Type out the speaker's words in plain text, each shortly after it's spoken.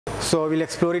So we'll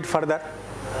explore it further.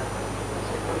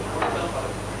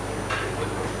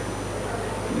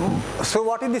 So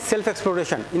what is this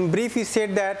self-exploration? In brief, we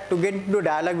said that to get into a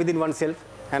dialogue within oneself,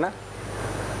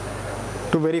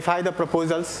 to verify the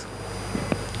proposals.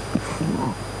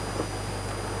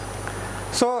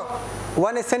 So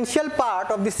one essential part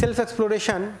of this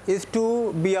self-exploration is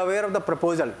to be aware of the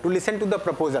proposal, to listen to the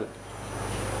proposal.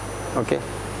 Okay.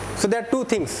 So there are two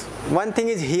things. One thing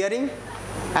is hearing,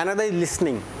 another is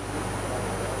listening.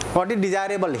 What is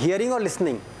desirable, hearing or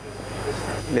listening?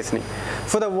 Listening.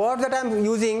 So the words that I am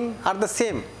using are the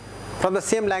same, from the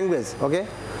same language, okay?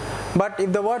 But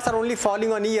if the words are only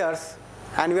falling on ears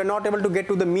and we are not able to get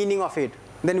to the meaning of it,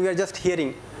 then we are just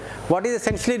hearing. What is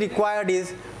essentially required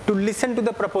is to listen to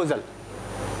the proposal.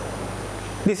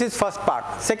 This is first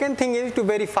part. Second thing is to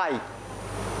verify.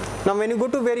 Now when you go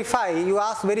to verify, you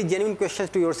ask very genuine questions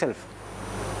to yourself,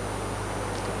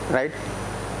 right?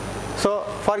 So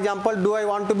for example, do I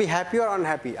want to be happy or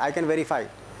unhappy? I can verify.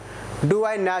 Do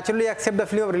I naturally accept the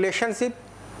feeling of relationship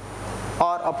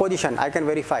or opposition? I can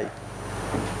verify.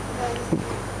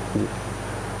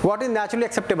 What is naturally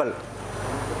acceptable?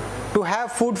 To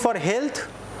have food for health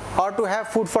or to have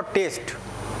food for taste?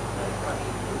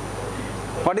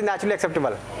 What is naturally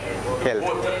acceptable? Health.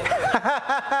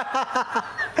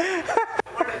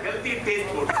 What a healthy taste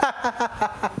food.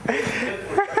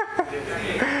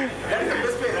 That is the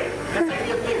best way, right? That's the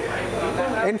ideal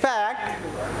thing. In fact,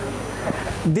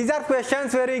 these are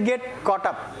questions where we get caught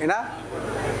up, and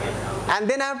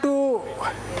then I have to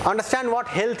understand what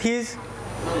health is.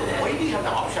 Why do you have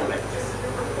the option like this?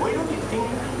 Why don't you think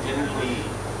generally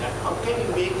that how can you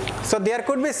make So there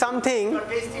could be something.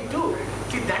 tasty too?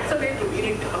 See, that's the way to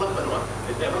really develop the one.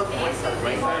 To develop oneself,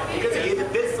 right? Because either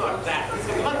this or that. This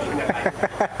is nothing that I.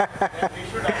 We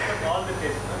should accept all the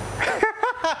tastes.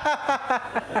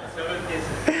 Several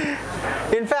tastes.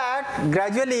 In fact,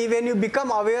 gradually when you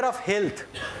become aware of health,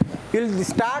 you'll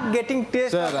start getting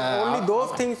taste of only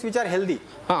those things which are healthy.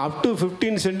 Up to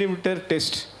 15 centimeter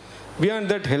test. Beyond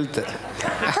that, health.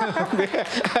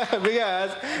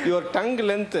 Because your tongue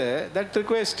length, that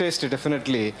requires taste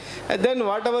definitely. And then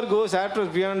whatever goes after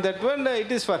beyond that one, it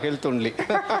is for health only.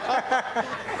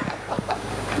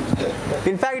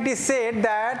 In fact, it is said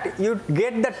that you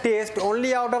get the taste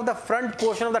only out of the front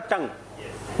portion of the tongue.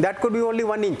 That could be only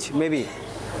 1 inch maybe.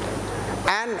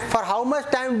 And for how much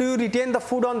time do you retain the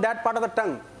food on that part of the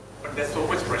tongue? But there's so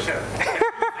much pressure.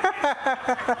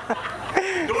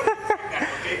 Don't that,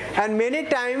 okay? And many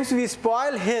times we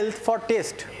spoil health for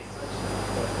taste.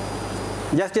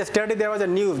 Just yesterday there was a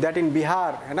news that in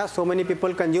Bihar, so many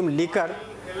people consume liquor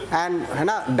and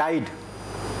died.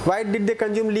 Why did they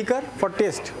consume liquor? For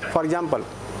taste, for example,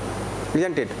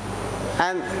 isn't it?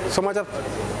 And so much of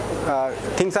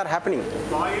things are happening.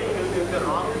 Spoiled health is the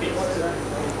wrong taste.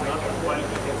 Not spoiled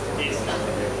taste.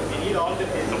 We need all the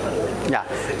taste. Yeah.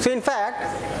 So in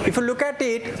fact, if you look at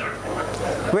it,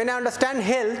 when I understand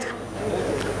health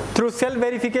through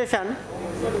self-verification,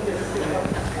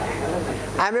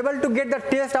 I am able to get the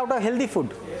taste out of healthy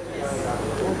food.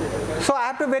 So I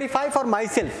have to verify for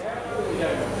myself.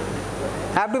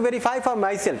 I have to verify for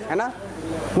myself,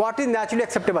 what is naturally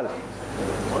acceptable.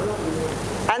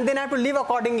 And then I have to live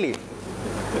accordingly.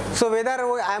 So whether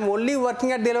I am only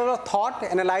working at the level of thought,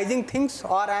 analyzing things,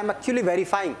 or I am actually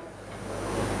verifying.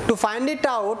 To find it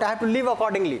out, I have to live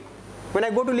accordingly. When I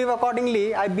go to live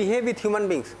accordingly, I behave with human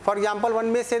beings. For example,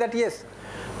 one may say that yes,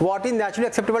 what is naturally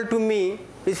acceptable to me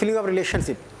is feeling of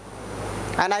relationship.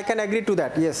 And I can agree to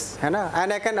that, yes. And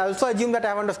I can also assume that I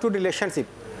have understood relationship.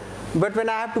 But when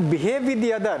I have to behave with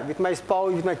the other, with my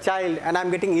spouse, with my child, and I am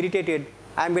getting irritated,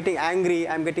 I am getting angry,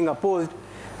 I am getting opposed,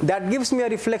 that gives me a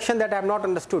reflection that I have not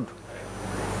understood.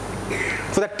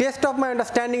 So the test of my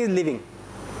understanding is living.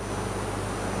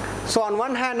 So on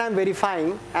one hand I am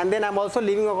verifying, and then I am also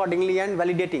living accordingly and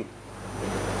validating.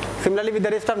 Similarly with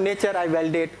the rest of nature, I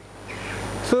validate.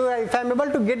 So if I am able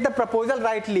to get the proposal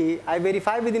rightly, I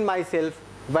verify within myself,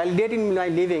 validate in my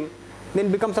living, then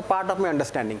it becomes a part of my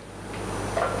understanding.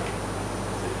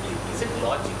 Is it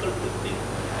logical to think,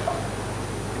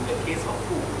 in the case of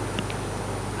food,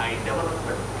 I develop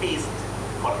a taste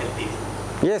for healthy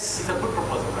food? Yes. It's a good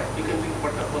proposal, right? You can think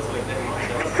about a proposal like that, I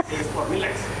develop a taste for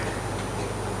millets.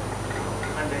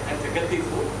 And it's a healthy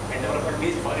food, I develop a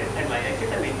taste for it, and I like it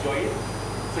and enjoy it.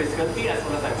 So it's healthy as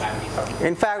well as I'm happy.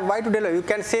 In fact, why to develop? You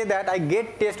can say that I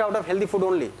get taste out of healthy food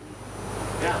only.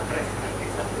 Yeah, correct.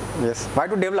 Exactly. Yes. Why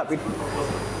to develop it?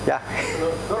 Yeah.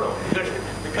 No.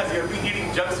 Because you've been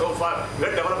eating junk so far, you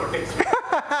have developed a taste.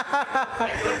 I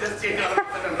cannot just change all of a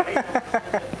sudden, right?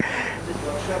 This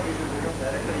workshop, you should become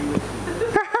director UHV.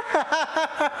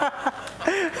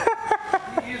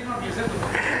 He is not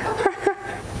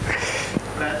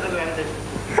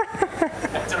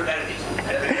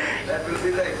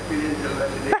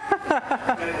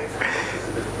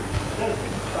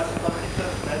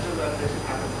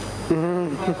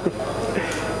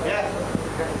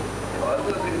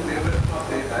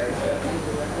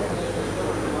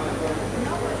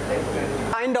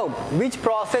Find out which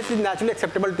process is naturally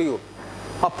acceptable to you.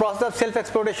 A process of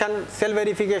self-exploration,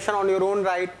 self-verification on your own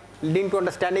right, leading to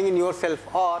understanding in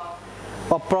yourself, or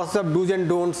a process of do's and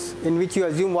don'ts in which you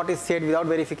assume what is said without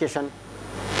verification.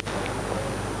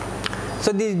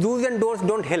 So these do's and don'ts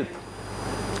don't help,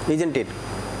 isn't it?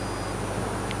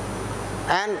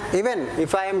 And even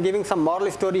if I am giving some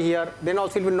moral story here, then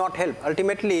also it will not help.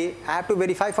 Ultimately, I have to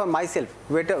verify for myself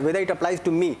whether it applies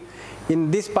to me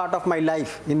in this part of my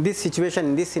life, in this situation,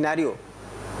 in this scenario.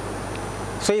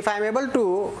 So if I am able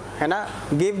to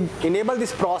enable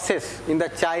this process in the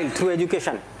child through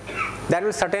education, that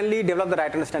will certainly develop the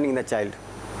right understanding in the child.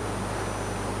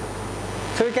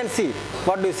 So you can see,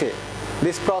 what do you say?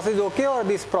 This process is okay, or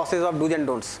this process of do's and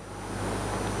don'ts?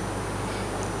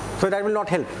 So that will not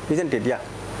help, isn't it? Yeah.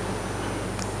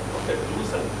 The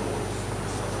do's and don'ts,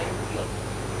 society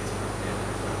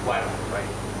requirement, right?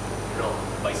 You know,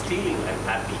 by stealing, I'm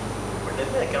happy, but then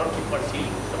I cannot keep on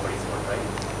stealing somebody's one,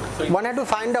 right? So one had to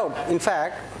find out. In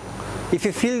fact, if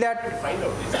you feel that find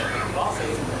out this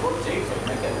process, don't change, so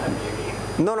I can happy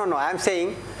again. no, I am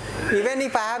saying, even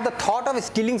if I have the thought of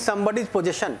stealing somebody's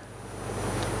possession,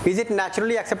 is it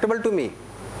naturally acceptable to me?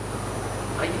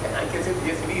 I can say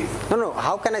yes, it is. No,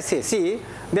 how can I say? See,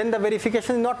 then the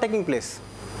verification is not taking place.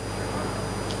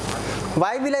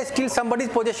 Why will I steal somebody's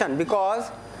possession? Because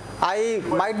I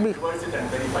might be... Reverse it and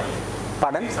verify it.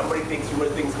 Pardon? If somebody thinks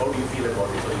yours things, how do you feel about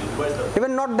it? So you reverse the...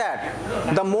 Even not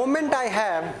that. The moment I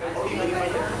have, How do you verify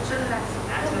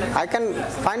it? I can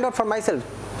find out for myself.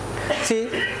 See,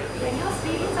 When you're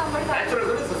stealing somebody's Natural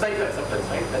good is societal acceptance,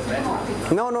 right? That's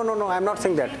natural. no, I am not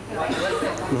saying that.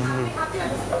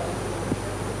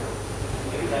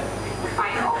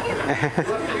 fine, okay.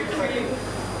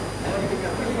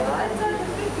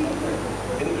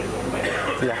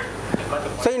 Yeah.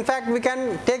 So in fact, we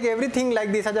can take everything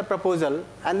like this as a proposal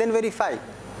and then verify.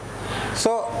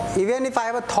 So even if I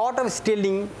have a thought of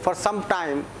stealing for some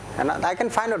time, and I can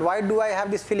find out why do I have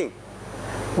this feeling.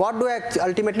 What do I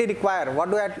ultimately require? What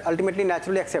do I ultimately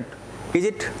naturally accept? Is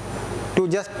it to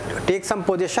just take some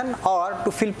possession or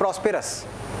to feel prosperous?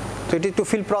 So it is to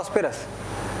feel prosperous.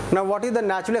 Now what is the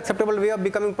naturally acceptable way of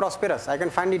becoming prosperous? I can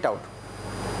find it out.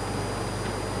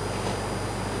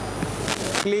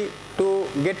 To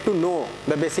get to know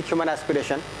the basic human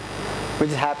aspiration, which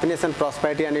is happiness and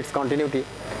prosperity and its continuity.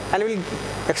 And we will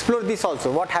explore this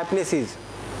also, what happiness is.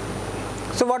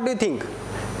 So what do you think?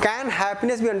 Can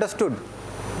happiness be understood?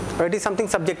 Or it is something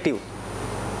subjective?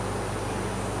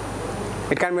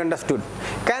 It can be understood.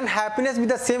 Can happiness be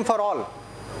the same for all?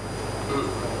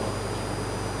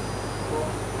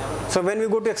 So when we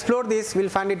go to explore this, we'll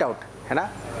find it out.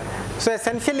 So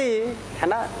essentially,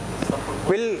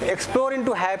 we'll explore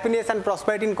into happiness and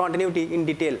prosperity and continuity in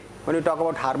detail when we talk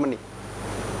about harmony.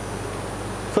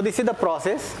 So this is the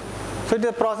process. So it is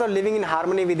a process of living in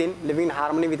harmony within, living in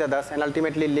harmony with others, and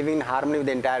ultimately living in harmony with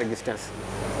the entire existence.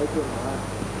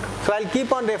 So I'll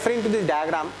keep on referring to this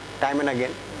diagram time and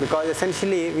again, because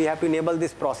essentially we have to enable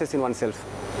this process in oneself.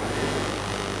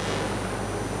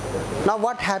 Now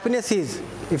what happiness is,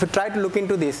 if you try to look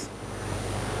into this,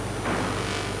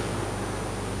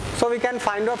 so we can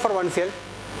find out for oneself.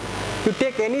 You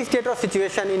take any state or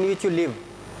situation in which you live.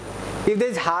 If there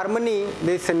is harmony,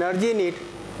 there is synergy in it,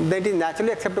 then it is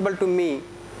naturally acceptable to me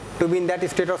to be in that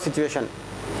state or situation.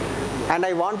 And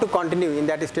I want to continue in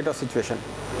that state or situation.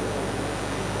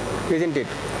 Isn't it?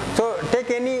 So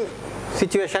take any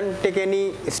situation, take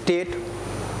any state.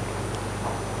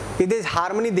 If there is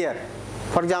harmony there,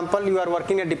 for example, you are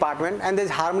working in a department and there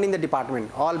is harmony in the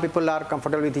department. All people are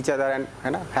comfortable with each other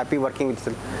and happy working with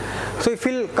each other. So you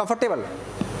feel comfortable.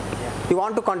 You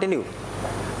want to continue.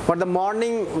 But the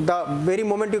morning, the very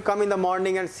moment you come in the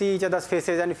morning and see each other's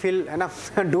faces and feel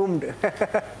doomed,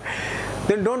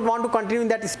 then don't want to continue in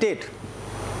that state.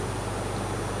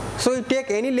 So you take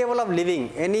any level of living,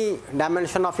 any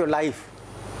dimension of your life,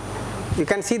 you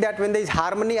can see that when there is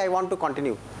harmony, I want to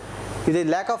continue. If there is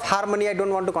lack of harmony, I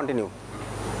don't want to continue.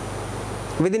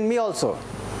 Within me also,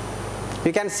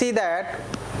 you can see that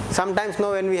sometimes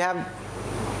when we have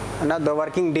the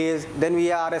working days, then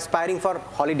we are aspiring for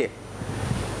holiday.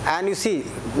 And you see,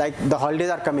 like the holidays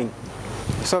are coming.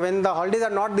 So when the holidays are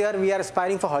not there, we are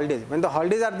aspiring for holidays. When the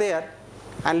holidays are there,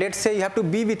 and let's say you have to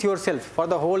be with yourself for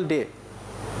the whole day.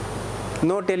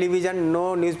 No television,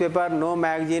 no newspaper, no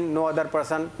magazine, no other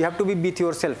person. You have to be with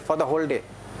yourself for the whole day.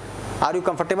 Are you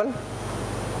comfortable?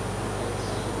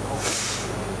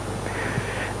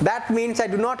 That means I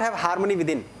do not have harmony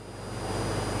within.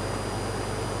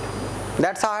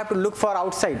 That's how I have to look for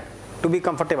outside to be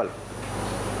comfortable.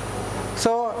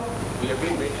 So, We have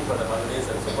been waiting for the holidays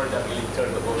and Supalta really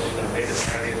turned the whole thing and made it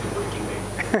Saturday into working day.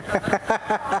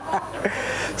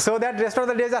 so that rest of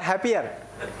the days are happier.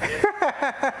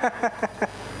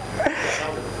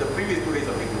 The previous 2 days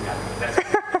of making happy. That's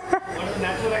what is the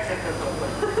natural acceptance of it?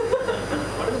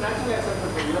 What is the natural acceptance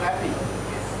of it? You are happy.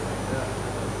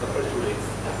 The first 2 days.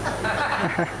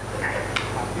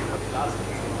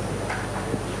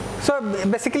 So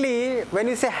basically, when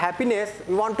you say happiness,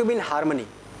 you want to be in harmony.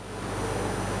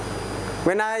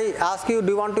 When I ask you, do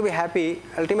you want to be happy?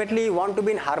 Ultimately, you want to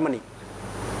be in harmony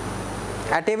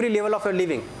at every level of your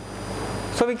living.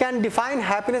 So we can define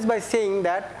happiness by saying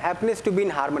that happiness to be in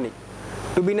harmony.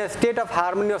 To be in a state of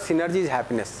harmony or synergy is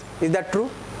happiness. Is that true?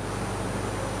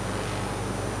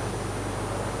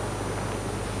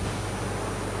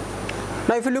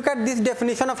 Now if you look at this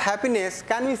definition of happiness,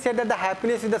 can we say that the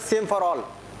happiness is the same for all?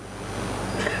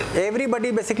 Everybody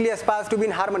basically aspires to be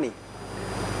in harmony.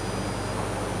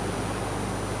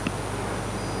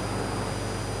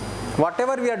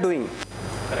 Whatever we are doing,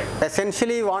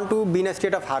 essentially we want to be in a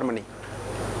state of harmony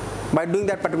by doing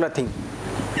that particular thing.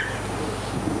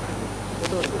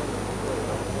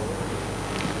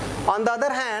 On the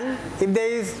other hand, if there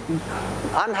is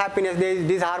unhappiness, there is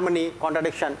disharmony,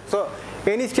 contradiction. So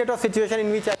any state or situation in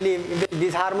which I live, if there is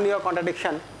disharmony or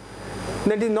contradiction,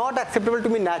 then it is not acceptable to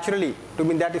me naturally to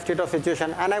be in that state of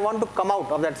situation, and I want to come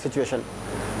out of that situation.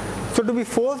 So to be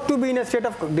forced to be in a state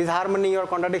of disharmony or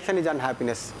contradiction is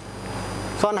unhappiness.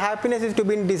 So unhappiness is to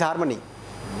be in disharmony.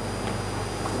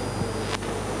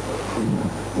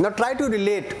 Now try to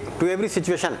relate to every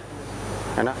situation.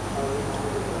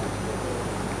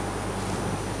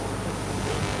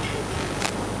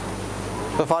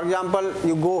 So for example,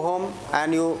 you go home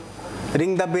and you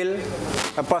ring the bell.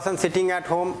 A person sitting at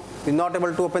home is not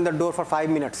able to open the door for 5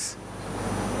 minutes.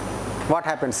 What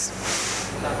happens?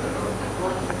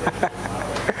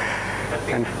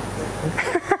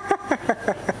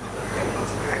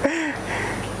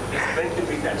 It's meant to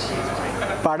be that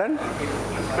way. Pardon?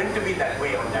 It's meant to be that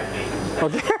way on that day.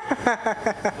 Okay.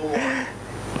 Go on.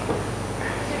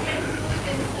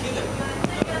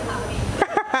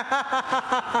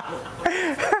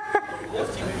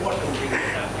 Most important thing in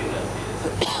happiness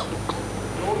is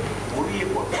don't worry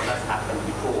about what has happened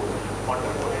before. What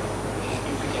about it?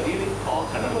 If you can really talk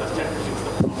and understand to fix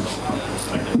the problem,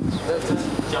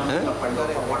 just jumping up and down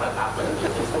for what has happened.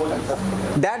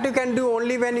 That you can do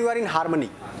only when you are in harmony.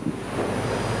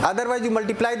 Otherwise, you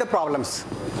multiply the problems.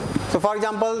 So, for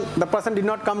example, the person did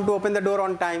not come to open the door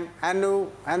on time, and the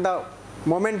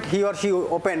moment he or she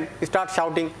opened, you start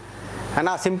shouting. And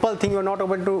a simple thing, you are not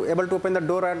able to open the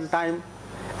door on time,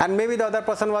 and maybe the other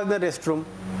person was in the restroom,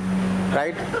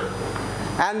 right?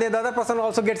 And the other person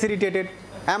also gets irritated.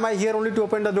 Am I here only to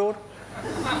open the door?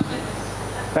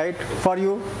 Right? For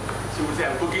you. She would say,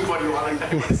 I'm cooking for you all the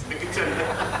time in the kitchen.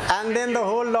 And then the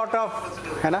whole lot of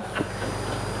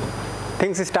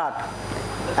things start.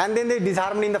 And then there is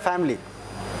disharmony in the family.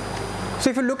 So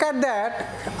if you look at that,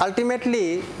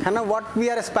 ultimately, what we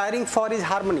are aspiring for is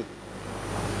harmony.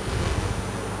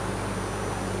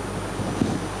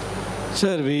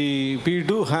 Sir, we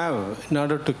do have, in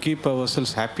order to keep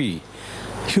ourselves happy,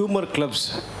 humor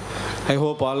clubs. I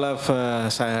hope all of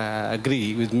us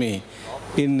agree with me.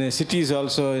 In cities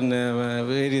also, in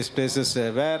various places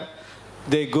where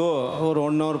they go over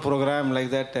 1 hour program like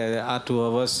that, or 2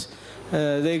 hours,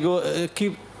 they go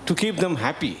to keep them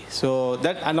happy. So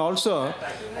that, and also,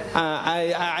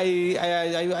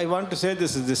 I want to say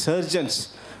this: the surgeons,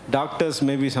 doctors,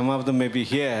 maybe some of them may be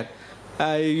here.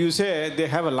 You say they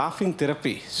have a laughing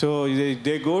therapy. So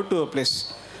they go to a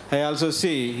place. I also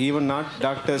see, even not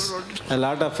doctors, a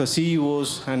lot of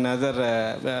CEOs and other,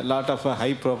 lot of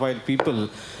high-profile people,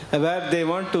 where they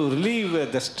want to relieve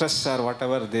the stress or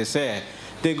whatever they say.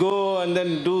 They go and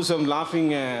then do some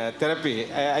laughing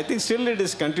therapy. I think still it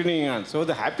is continuing on. So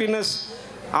the happiness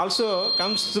also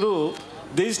comes through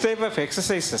these type of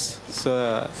exercises.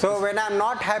 So when I'm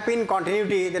not happy in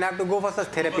continuity, then I have to go for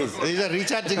such therapies. These are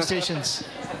recharging stations.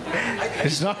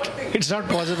 It's not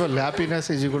possible. Happiness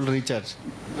is equal to recharge.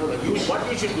 No,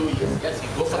 what you should do is, yes, you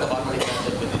go for the harmony class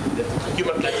with the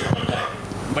human class all the time.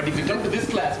 But if you come to this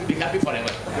class, you'll be happy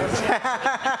forever.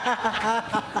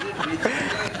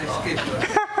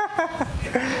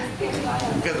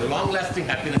 Because long-lasting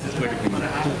happiness is going to be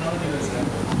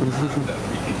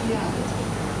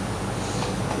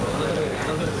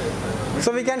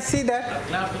So we can see that.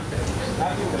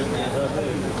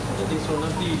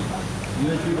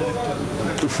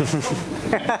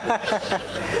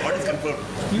 What is confirmed?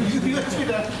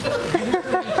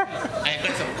 I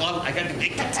got some call, I got to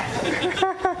take it.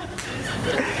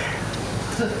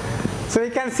 So you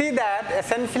can see that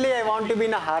essentially I want to be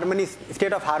in a harmony,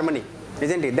 state of harmony,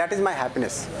 isn't it? That is my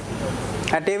happiness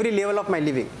at every level of my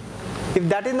living. If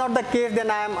that is not the case,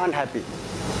 then I am unhappy.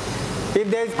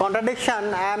 If there is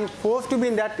contradiction, I am forced to be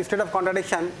in that state of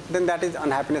contradiction, then that is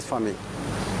unhappiness for me.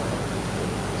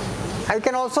 I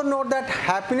can also note that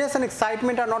happiness and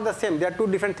excitement are not the same. They are two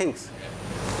different things.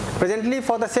 Presently,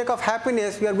 for the sake of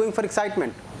happiness, we are going for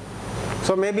excitement.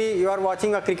 So maybe you are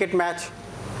watching a cricket match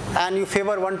and you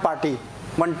favor one party,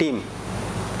 one team,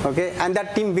 okay, and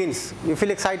that team wins, you feel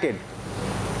excited.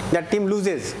 That team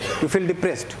loses, you feel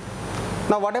depressed.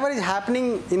 Now whatever is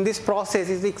happening in this process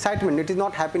is the excitement, it is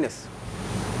not happiness.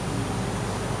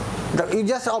 You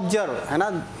just observe,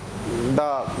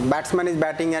 the batsman is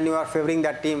batting and you are favoring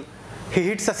that team, he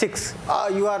hits a six,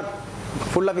 you are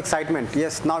full of excitement,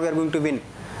 yes, now we are going to win.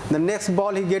 The next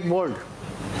ball he gets bowled.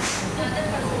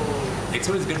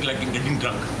 Exercise is like getting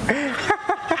drunk.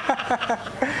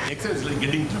 Exercise is like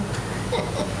getting drunk.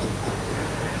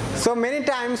 So many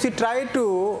times we try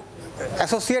to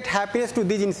associate happiness to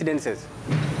these incidences,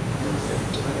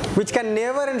 which can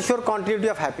never ensure continuity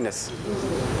of happiness.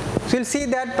 So you'll see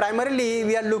that primarily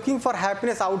we are looking for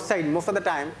happiness outside most of the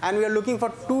time, and we are looking for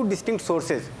two distinct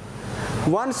sources.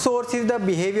 One source is the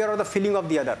behavior or the feeling of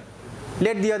the other.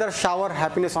 Let the other shower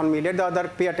happiness on me, let the other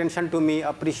pay attention to me,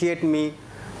 appreciate me,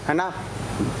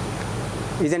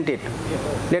 isn't it?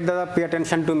 Let the other pay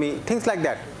attention to me, things like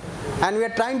that. And we are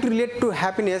trying to relate to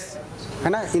happiness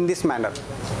in this manner.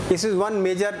 This is one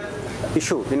major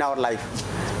issue in our life,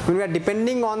 when we are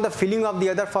depending on the feeling of the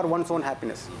other for one's own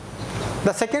happiness.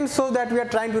 The second source that we are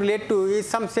trying to relate to is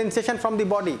some sensation from the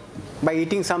body, by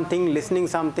eating something, listening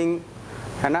something,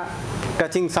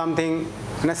 touching something,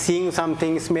 seeing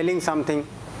something, smelling something.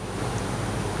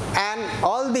 And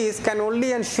all these can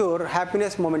only ensure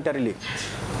happiness momentarily.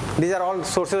 These are all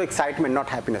sources of excitement, not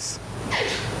happiness.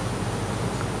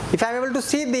 If I am able to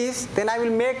see this, then I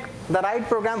will make the right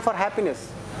program for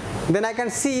happiness. Then I can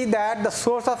see that the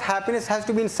source of happiness has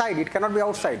to be inside, it cannot be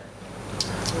outside.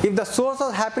 If the source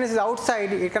of happiness is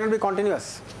outside, it cannot be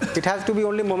continuous. It has to be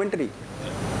only momentary.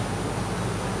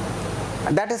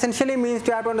 That essentially means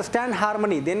to have to understand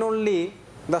harmony, then only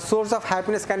the source of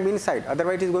happiness can be inside,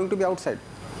 otherwise it is going to be outside.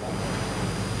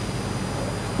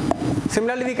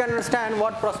 Similarly, we can understand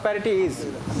what prosperity is.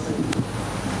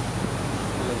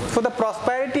 So the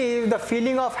prosperity is the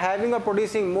feeling of having or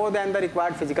producing more than the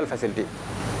required physical facility.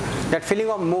 That feeling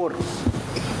of more,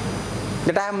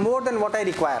 that I have more than what I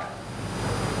require.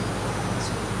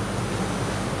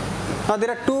 Now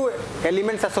there are two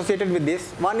elements associated with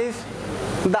this. One is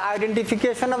the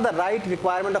identification of the right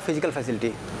requirement of physical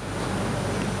facility.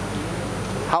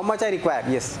 How much I require?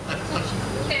 Yes.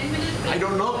 10 minutes. I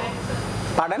don't know.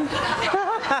 Pardon?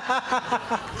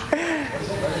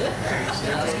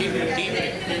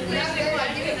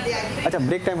 अच्छा,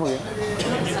 break time हो गया.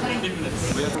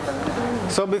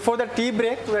 So before the tea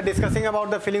break, we are discussing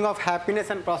about the feeling of happiness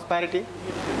and prosperity.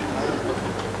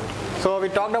 So we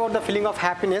talked about the feeling of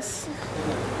happiness.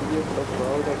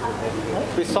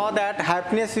 We saw that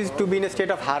happiness is to be in a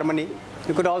state of harmony.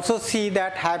 You could also see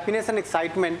that happiness and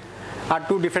excitement are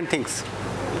two different things,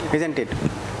 isn't it?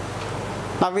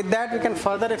 Now with that we can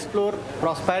further explore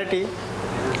prosperity.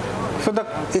 So the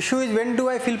issue is, when do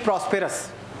I feel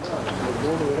prosperous?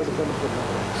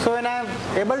 So when I am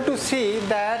able to see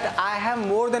that I have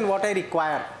more than what I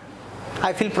require,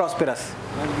 I feel prosperous.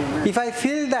 If I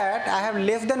feel that I have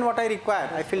less than what I require,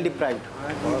 I feel deprived,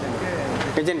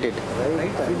 isn't it?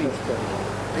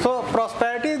 So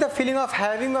prosperity is the feeling of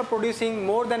having or producing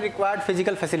more than required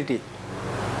physical facility.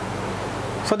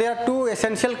 So there are two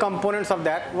essential components of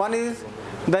that. One is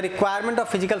the requirement of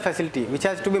physical facility, which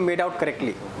has to be made out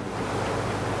correctly.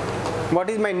 What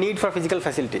is my need for physical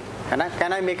facility? Can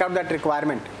I make out that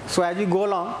requirement? So as we go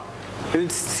along, we'll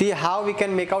see how we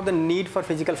can make out the need for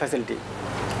physical facility.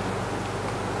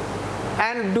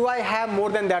 And do I have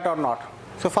more than that or not?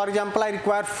 So for example, I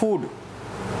require food.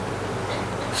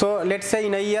 So let's say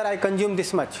in a year I consume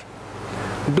this much.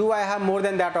 Do I have more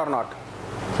than that or not?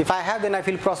 If I have, then I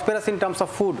feel prosperous in terms of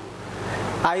food.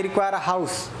 I require a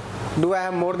house. Do I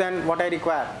have more than what I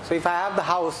require? So if I have the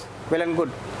house, well and good.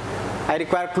 I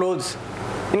require clothes.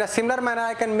 In a similar manner,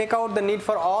 I can make out the need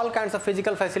for all kinds of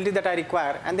physical facilities that I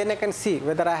require, and then I can see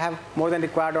whether I have more than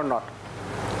required or not,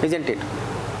 isn't it?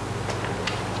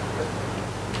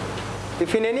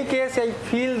 If in any case I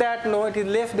feel that no, it is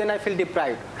less, then I feel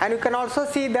deprived. And you can also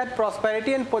see that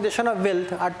prosperity and possession of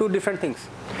wealth are two different things.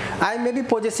 I may be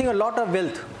possessing a lot of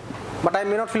wealth, but I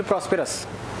may not feel prosperous.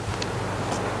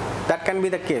 That can be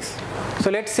the case. So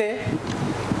let's say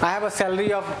I have a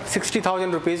salary of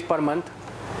 60,000 rupees per month,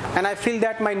 and I feel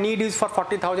that my need is for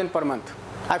 40,000 per month,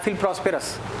 I feel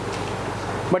prosperous.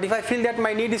 But if I feel that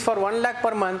my need is for 1 lakh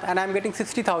per month and I am getting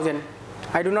 60,000,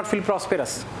 I do not feel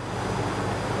prosperous,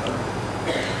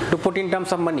 to put in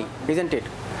terms of money, isn't it?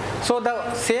 So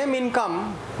the same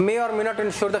income may or may not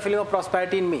ensure the feeling of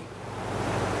prosperity in me.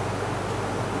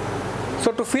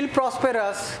 So to feel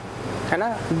prosperous,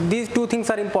 these two things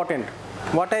are important.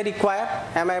 What I require,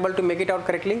 am I able to make it out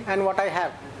correctly, and what I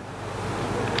have.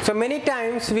 So many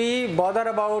times we bother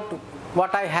about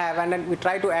what I have and then we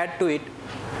try to add to it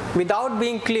without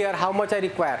being clear how much I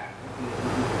require.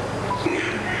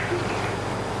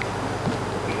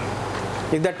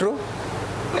 Is that true?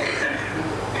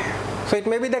 So it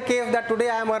may be the case that today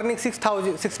I am earning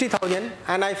 60,000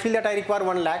 and I feel that I require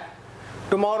 1 lakh.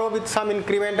 Tomorrow with some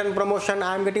increment and promotion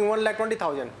I am getting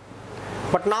 1,20,000.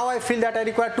 But now I feel that I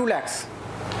require 2 lakhs.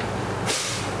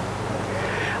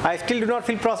 I still do not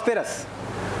feel prosperous.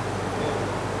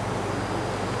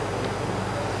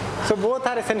 So both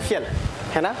are essential.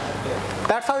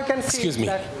 That's how you can see. Excuse me.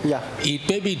 That, yeah. It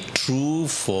may be true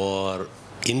for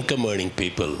income earning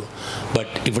people, but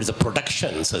if it's a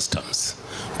production systems,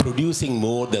 producing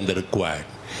more than the required,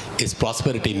 is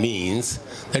prosperity means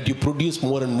that you produce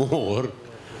more and more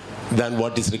than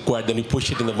what is required, then you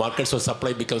push it in the market, so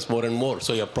supply becomes more and more,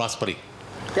 so you're prospering.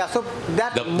 Yeah, so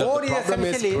that The more is problem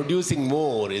is essentially producing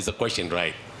more is the question,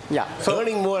 right? Yeah. So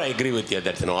earning more, I agree with you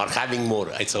that, or having more,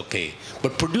 it's okay.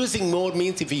 But producing more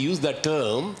means if you use that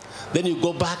term, then you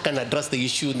go back and address the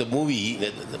issue in the movie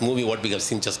what we have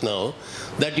seen just now,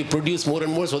 that you produce more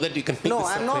and more so that you can make no, the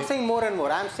I'm supply. not saying more and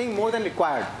more. I'm saying more than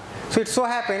required. So it so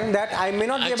happens that I may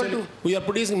not Actually, be able to. we are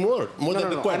producing more than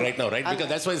required right now, right? I'm, Because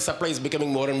that's why the supply is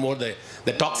becoming more and more, the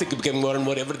toxic is becoming more and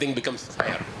more, everything becomes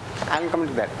higher. I'm coming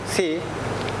to that. See,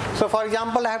 so for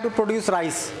example, I have to produce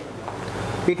rice.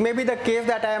 It may be the case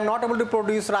that I am not able to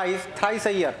produce rice thrice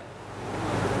a year,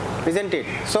 isn't it?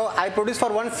 So I produce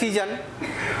for one season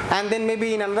and then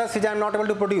maybe in another season I am not able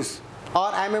to produce, or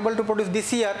I am able to produce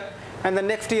this year and the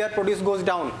next year produce goes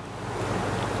down.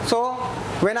 So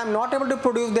when I am not able to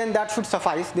produce, then that should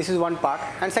suffice. This is one part.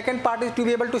 And second part is to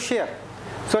be able to share.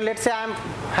 So let's say I am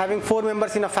having 4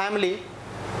 members in a family,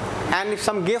 and if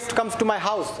some gift comes to my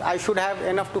house, I should have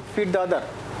enough to feed the other,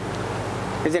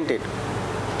 isn't it?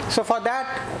 So for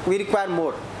that we require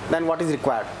more than what is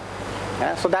required.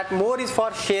 So that more is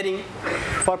for sharing,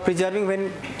 for preserving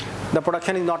when the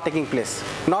production is not taking place,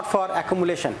 not for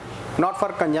accumulation, not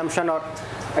for consumption or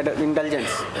indulgence,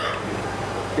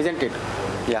 isn't it?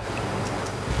 Yeah.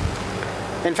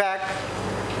 In fact,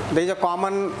 there is a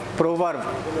common proverb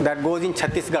that goes in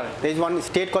Chhattisgarh. There is one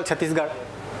state called Chhattisgarh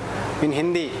in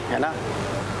Hindi.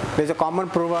 There is a common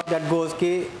proverb that goes,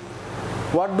 ki,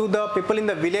 what do the people in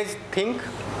the village think?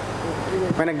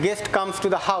 When a guest comes to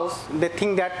the house, they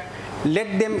think that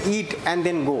let them eat and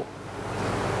then go.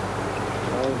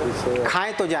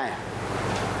 Khaye to jaye.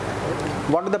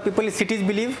 What do the people in cities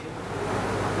believe?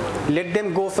 Let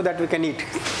them go so that we can eat.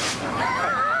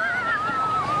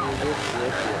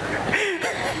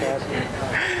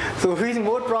 So who is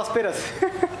more prosperous?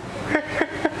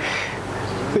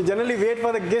 We generally wait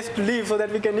for the guest to leave so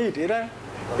that we can eat.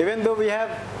 Even though we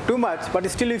have too much, but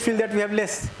still we feel that we have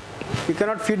less. We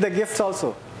cannot feed the gifts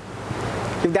also.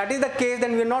 If that is the case,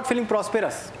 then we are not feeling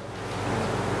prosperous.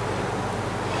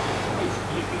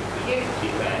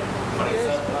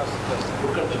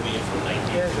 Look at the way from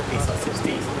 1950s or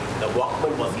 60s. The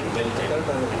Walkman was invented and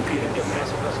created demand.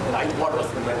 The iPod was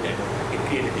invented, it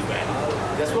created demand.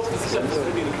 There's no physical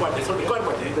facility required, there's no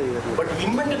requirement. But we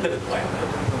invented the requirement.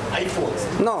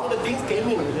 iPhones. No. So the things came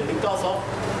in because of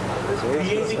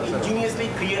ingeniously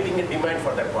creating a demand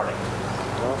for that product.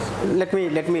 Let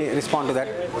me respond to that.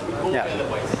 Yeah.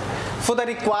 So the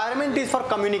requirement is for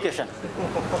communication.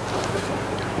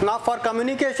 Now for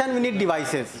communication we need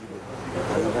devices.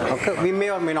 Okay, we may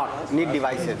or may not need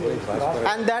devices.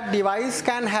 And that device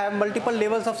can have multiple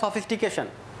levels of sophistication.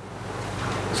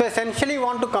 So essentially we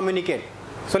want to communicate.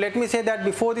 So let me say that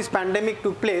before this pandemic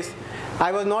took place,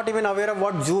 I was not even aware of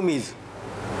what Zoom is.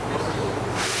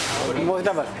 Most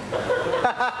of us.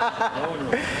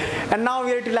 And now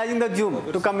we are utilizing the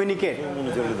Zoom to communicate.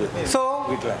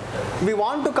 So we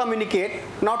want to communicate.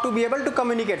 Now to be able to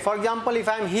communicate, for example, if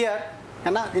I am here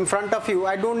in front of you,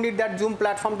 I don't need that Zoom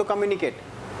platform to communicate.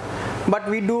 But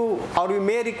we do, or we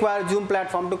may require Zoom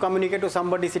platform to communicate to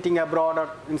somebody sitting abroad or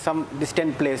in some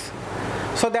distant place.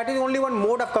 So that is only one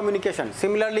mode of communication.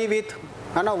 Similarly with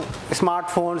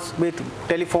smartphones, with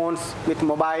telephones, with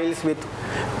mobiles, with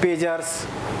pagers.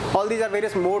 All these are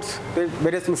various modes,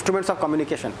 various instruments of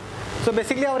communication. So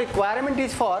basically our requirement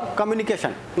is for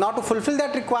communication. Now to fulfill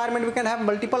that requirement, we can have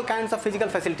multiple kinds of physical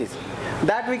facilities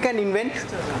that we can invent,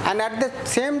 and at the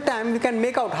same time we can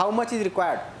make out how much is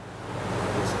required,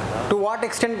 to what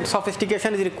extent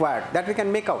sophistication is required, that we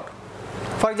can make out.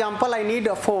 For example, I need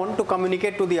a phone to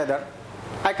communicate to the other.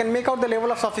 I can make out the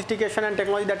level of sophistication and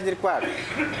technology that is required,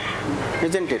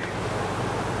 isn't it?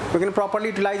 We can properly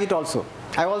utilize it also.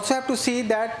 I also have to see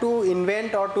that to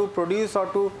invent or to produce or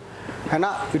to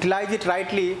utilize it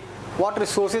rightly, what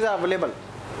resources are available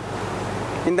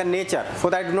in the nature, so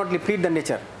that I do not deplete the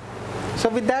nature. So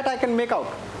with that I can make out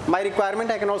my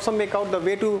requirement. I can also make out the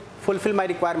way to fulfill my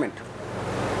requirement.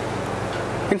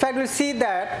 In fact, we'll see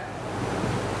that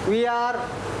we are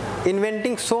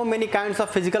inventing so many kinds of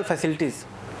physical facilities,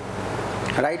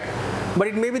 right? But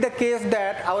it may be the case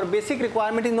that our basic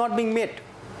requirement is not being met.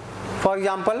 For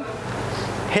example,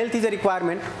 health is a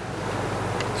requirement.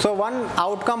 So one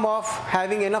outcome of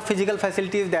having enough physical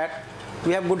facilities is that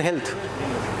we have good health.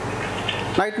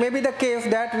 Now it may be the case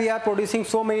that we are producing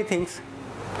so many things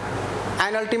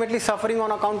and ultimately suffering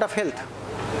on account of health.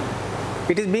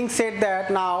 It is being said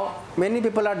that now many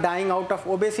people are dying out of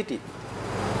obesity.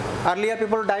 Earlier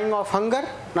people were dying of hunger,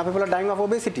 now people are dying of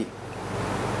obesity.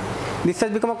 This has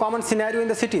become a common scenario in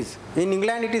the cities. In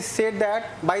England it is said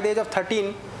that by the age of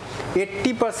 13,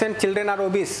 80% children are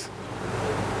obese.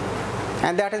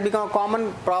 And that has become a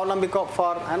common problem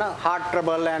for heart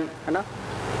trouble and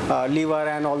liver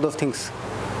and all those things.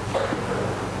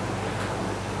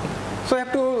 So you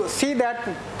have to see that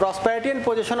prosperity and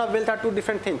possession of wealth are two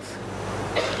different things.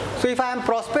 So if I am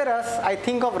prosperous, I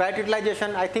think of right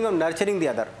utilization, I think of nurturing the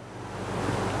other.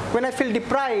 When I feel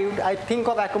deprived, I think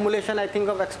of accumulation, I think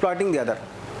of exploiting the other.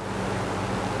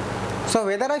 So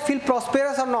whether I feel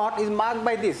prosperous or not is marked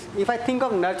by this. If I think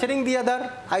of nurturing the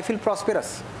other, I feel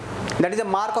prosperous. That is a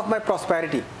mark of my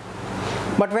prosperity.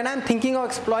 But when I am thinking of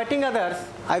exploiting others,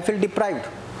 I feel deprived.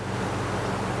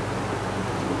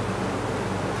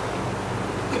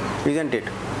 Isn't it?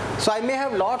 So I may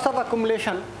have lots of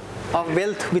accumulation of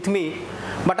wealth with me,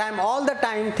 but I am all the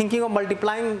time thinking of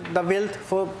multiplying the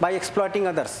wealth by exploiting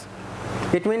others.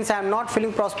 It means I am not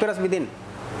feeling prosperous within.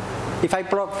 If I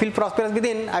feel prosperous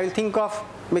within, I will think of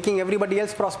making everybody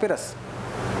else prosperous.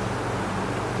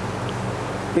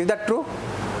 Is that true?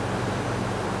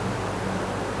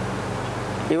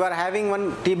 We were having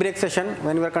one tea break session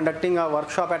when we were conducting a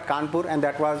workshop at Kanpur, and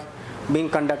that was being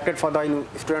conducted for the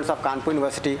students of Kanpur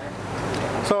University.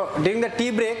 So during the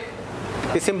tea break,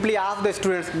 we simply asked the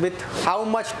students, with how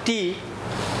much tea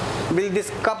will this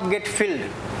cup get filled?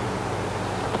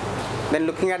 Then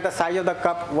looking at the size of the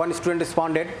cup, one student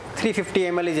responded, 350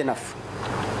 ml is enough.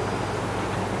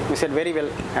 We said, very well.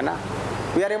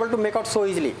 We are able to make out so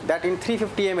easily that in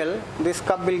 350 ml, this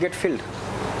cup will get filled.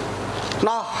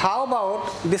 Now how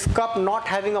about this cup not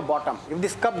having a bottom? If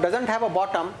this cup doesn't have a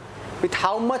bottom, with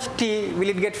how much tea will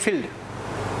it get filled?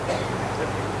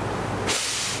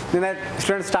 Then the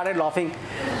students started laughing.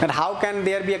 And how can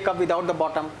there be a cup without the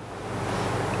bottom?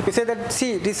 We say that,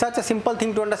 see, it is such a simple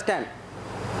thing to understand.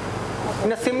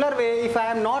 In a similar way, if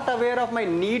I am not aware of my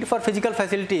need for physical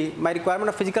facility, my requirement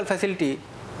of physical facility,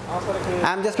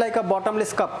 I am just like a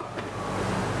bottomless cup.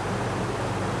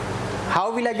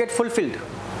 How will I get fulfilled?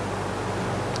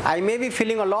 I may be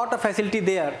feeling a lot of facility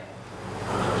there,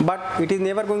 but it is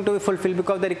never going to be fulfilled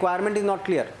because the requirement is not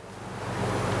clear.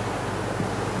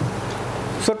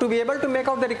 So to be able to make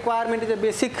out the requirement is a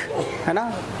basic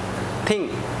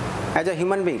thing as a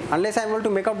human being. Unless I am able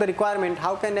to make out the requirement,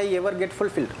 how can I ever get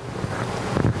fulfilled?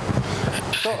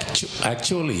 So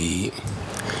actually,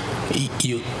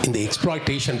 in the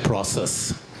exploitation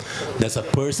process, there's a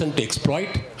person to exploit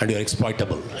and you're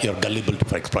exploitable. You're gullible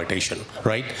for exploitation,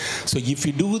 right? So if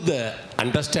you do the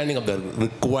understanding of the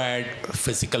required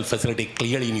physical facility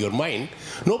clearly in your mind,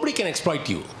 nobody can exploit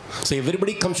you. So if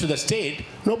everybody comes to the state,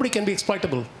 nobody can be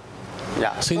exploitable.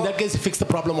 Yeah. So in that case, you fix the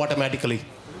problem automatically.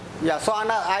 Yeah, so on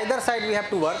either side we have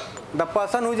to work. The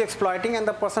person who is exploiting and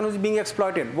the person who is being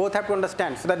exploited, both have to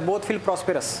understand so that both feel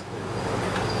prosperous.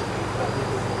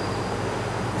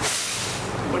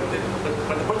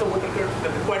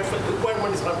 The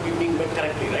requirement is not being met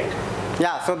correctly, right?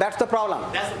 Yeah, so that's the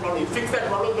problem. That's the problem. You fix that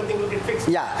problem, everything will get fixed.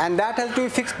 Yeah, and that has to be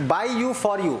fixed by you,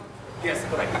 for you. Yes,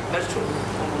 correct. That's true.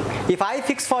 If I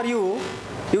fix for you,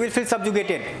 you will feel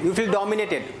subjugated, you feel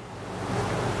dominated.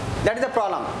 That is the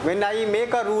problem. When I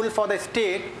make a rule for the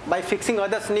state by fixing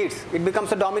others' needs, it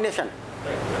becomes a domination.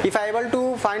 If I am able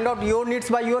to find out your needs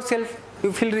by yourself,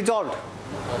 you feel resolved.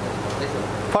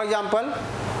 For example,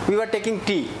 we were taking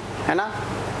tea.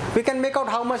 We can make out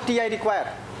how much tea I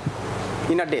require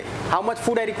in a day, how much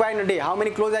food I require in a day, how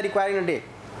many clothes I require in a day.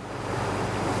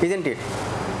 isn't it?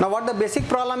 Now what the basic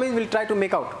problem is, we'll try to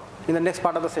make out in the next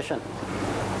part of the session.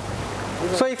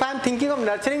 So if I'm thinking of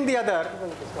nurturing the other,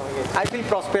 I feel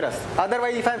prosperous.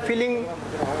 Otherwise, if I'm feeling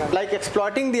like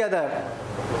exploiting the other,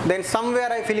 then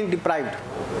somewhere I'm feeling deprived.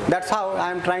 That's how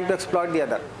I'm trying to exploit the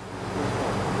other.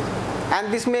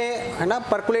 And this may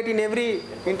percolate in every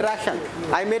interaction.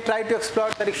 I may try to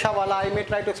exploit the rickshaw wala, I may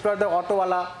try to exploit the auto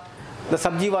wala, the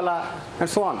sabji wala, and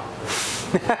so on.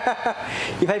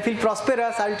 If I feel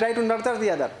prosperous, I'll try to nurture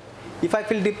the other. If I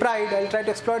feel deprived, I'll try to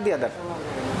exploit the other.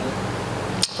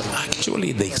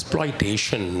 Actually, the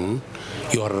exploitation,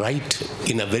 you are right,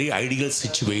 in a very ideal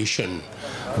situation,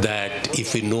 that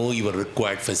if you know your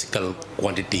required physical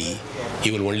quantity,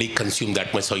 you will only consume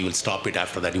that much, so you will stop it.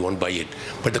 After that, you won't buy it.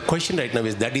 But the question right now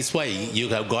is, that is why you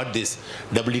have got this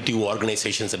WTO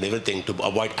organizations and everything to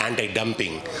avoid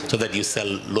anti-dumping, so that you sell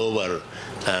lower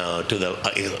to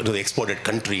the exported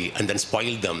country and then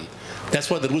spoil them. That's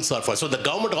what the rules are for. So the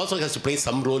government also has to play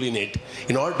some role in it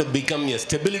in order to become a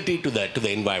stability to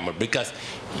the environment, because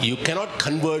you cannot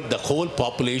convert the whole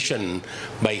population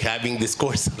by having this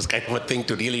course kind of a thing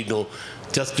to really know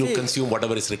just to consume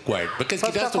whatever is required, because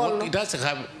it has to work, it has to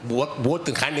have work both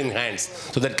hand in hands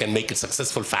so that it can make it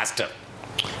successful faster.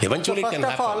 Eventually, it can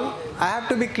happen. First of all, I have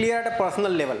to be clear at a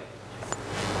personal level.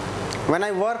 When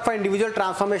I work for individual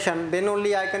transformation, then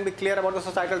only I can be clear about the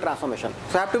societal transformation.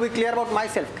 So I have to be clear about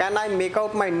myself. Can I make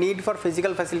out my need for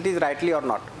physical facilities rightly or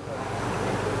not?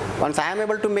 Once I am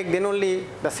able to make, then only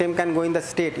the same can go in the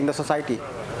state, in the society.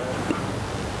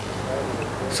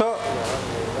 So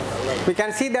we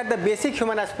can see that the basic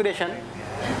human aspiration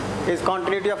is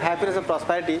continuity of happiness and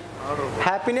prosperity.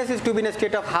 Happiness is to be in a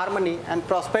state of harmony, and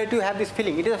prosperity to have this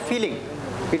feeling. It is a feeling.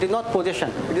 It is not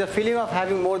possession. It is a feeling of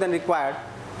having more than required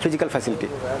physical facility.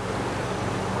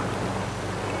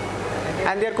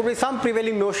 And there could be some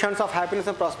prevailing notions of happiness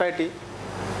and prosperity.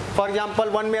 For example,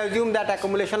 one may assume that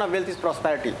accumulation of wealth is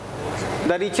prosperity.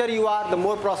 The richer you are, the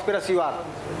more prosperous you are.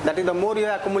 That is, the more you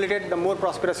have accumulated, the more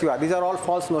prosperous you are. These are all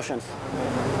false notions.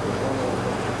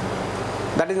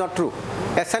 That is not true.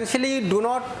 Essentially, do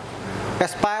not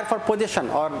aspire for possession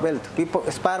or wealth. We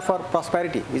aspire for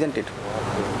prosperity, isn't it?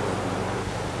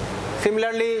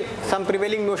 Similarly, some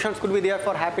prevailing notions could be there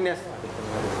for happiness.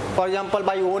 For example,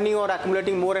 by owning or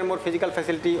accumulating more and more physical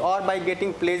facility, or by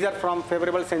getting pleasure from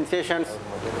favorable sensations,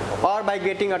 or by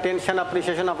getting attention,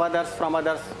 appreciation of others from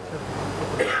others.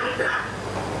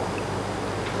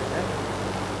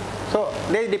 So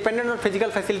there is dependent on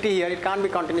physical facility here, it can't be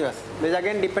continuous. There is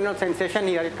again dependent on sensation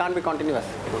here, it can't be continuous.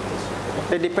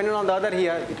 There is dependent on the other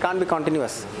here, it can't be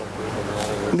continuous.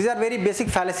 These are very basic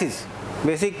fallacies,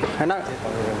 basic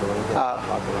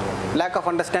lack of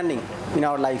understanding in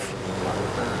our life.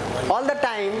 All the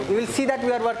time you will see that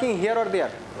we are working here or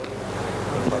there.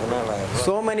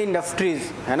 So many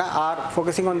industries are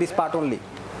focusing on this part only,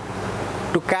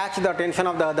 to catch the attention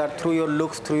of the other through your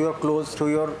looks, through your clothes,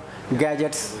 through your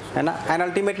gadgets, and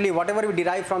ultimately whatever we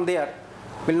derive from there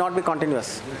will not be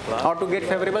continuous, or to get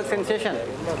favorable sensation.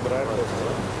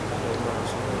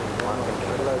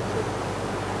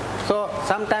 So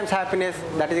sometimes happiness,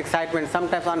 that is excitement,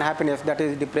 sometimes unhappiness, that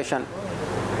is depression.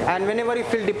 And whenever you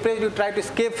feel depressed, you try to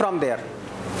escape from there.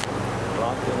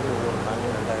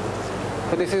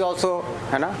 So this is also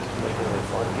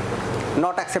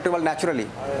not acceptable naturally.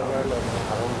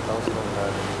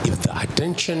 If the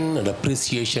attention and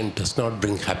appreciation does not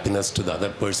bring happiness to the other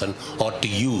person or to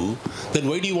you, then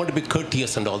why do you want to be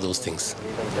courteous and all those things?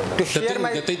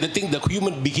 The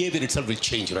human behavior itself will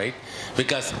change, right?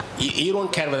 Because you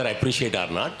don't care whether I appreciate or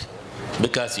not,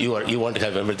 because you want to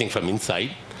have everything from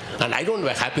inside. And I don't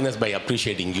have happiness by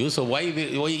appreciating you, so why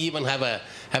even have a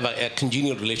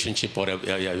congenial relationship or a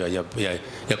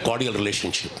cordial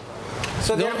relationship?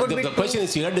 So there could be the question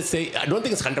is, you have to say, I don't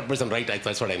think it's 100% right,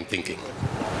 that's what I'm thinking.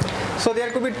 So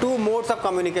there could be two modes of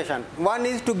communication. One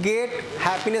is to get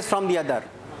happiness from the other,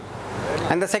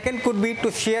 and the second could be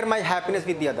to share my happiness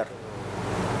with the other.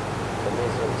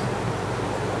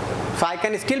 So I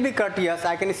can still be courteous,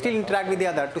 I can still interact with the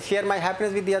other to share my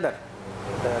happiness with the other.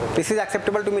 This is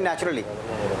acceptable to me naturally.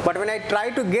 But when I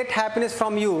try to get happiness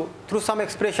from you through some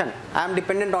expression, I am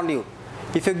dependent on you.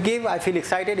 If you give, I feel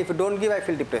excited. If you don't give, I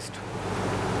feel depressed.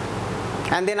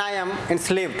 And then I am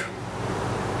enslaved.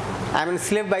 I am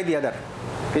enslaved by the other,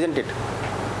 isn't it?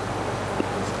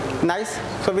 Nice.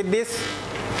 So with this,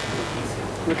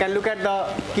 we can look at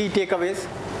the key takeaways.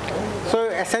 So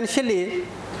essentially,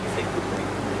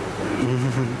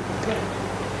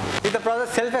 is the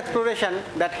process self-exploration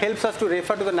that helps us to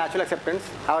refer to the natural acceptance.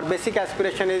 Our basic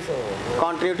aspiration is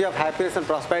continuity of happiness and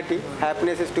prosperity.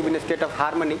 Happiness is to be in a state of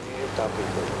harmony,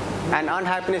 and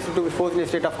unhappiness is to be forced in a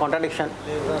state of contradiction.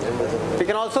 We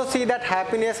can also see that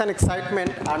happiness and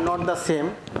excitement are not the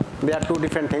same. They are two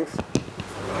different things.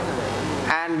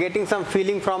 And getting some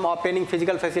feeling from obtaining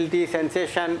physical facility,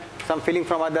 sensation, some feeling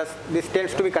from others, this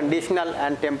tends to be conditional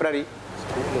and temporary,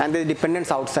 and there is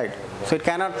dependence outside. So it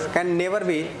can never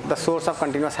be the source of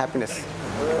continuous happiness.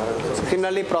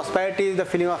 Similarly, prosperity is the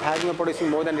feeling of having or producing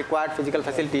more than required physical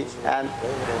facility, and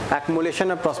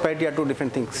accumulation and prosperity are two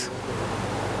different things.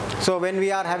 So when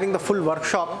we are having the full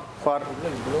workshop for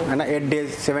 8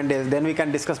 days, 7 days, then we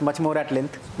can discuss much more at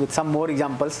length with some more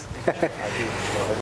examples.